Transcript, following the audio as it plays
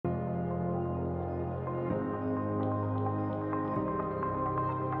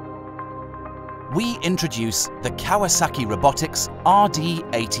we introduce the Kawasaki Robotics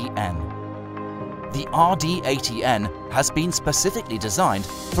RD080N. The RD080N has been specifically designed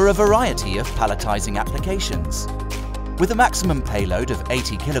for a variety of palletizing applications. With a maximum payload of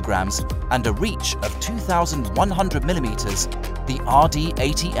 80 kilograms and a reach of 2,100 millimeters, the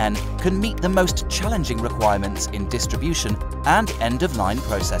RD080N can meet the most challenging requirements in distribution and end-of-line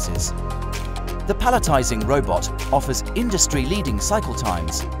processes. The palletizing robot offers industry-leading cycle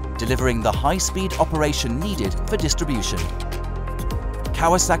times, delivering the high-speed operation needed for distribution.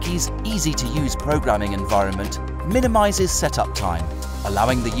 Kawasaki's easy-to-use programming environment minimizes setup time,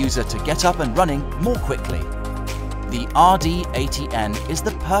 allowing the user to get up and running more quickly. The RD080N is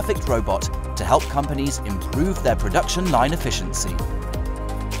the perfect robot to help companies improve their production line efficiency.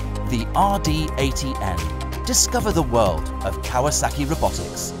 The RD080N. Discover the world of Kawasaki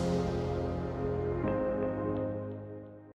Robotics.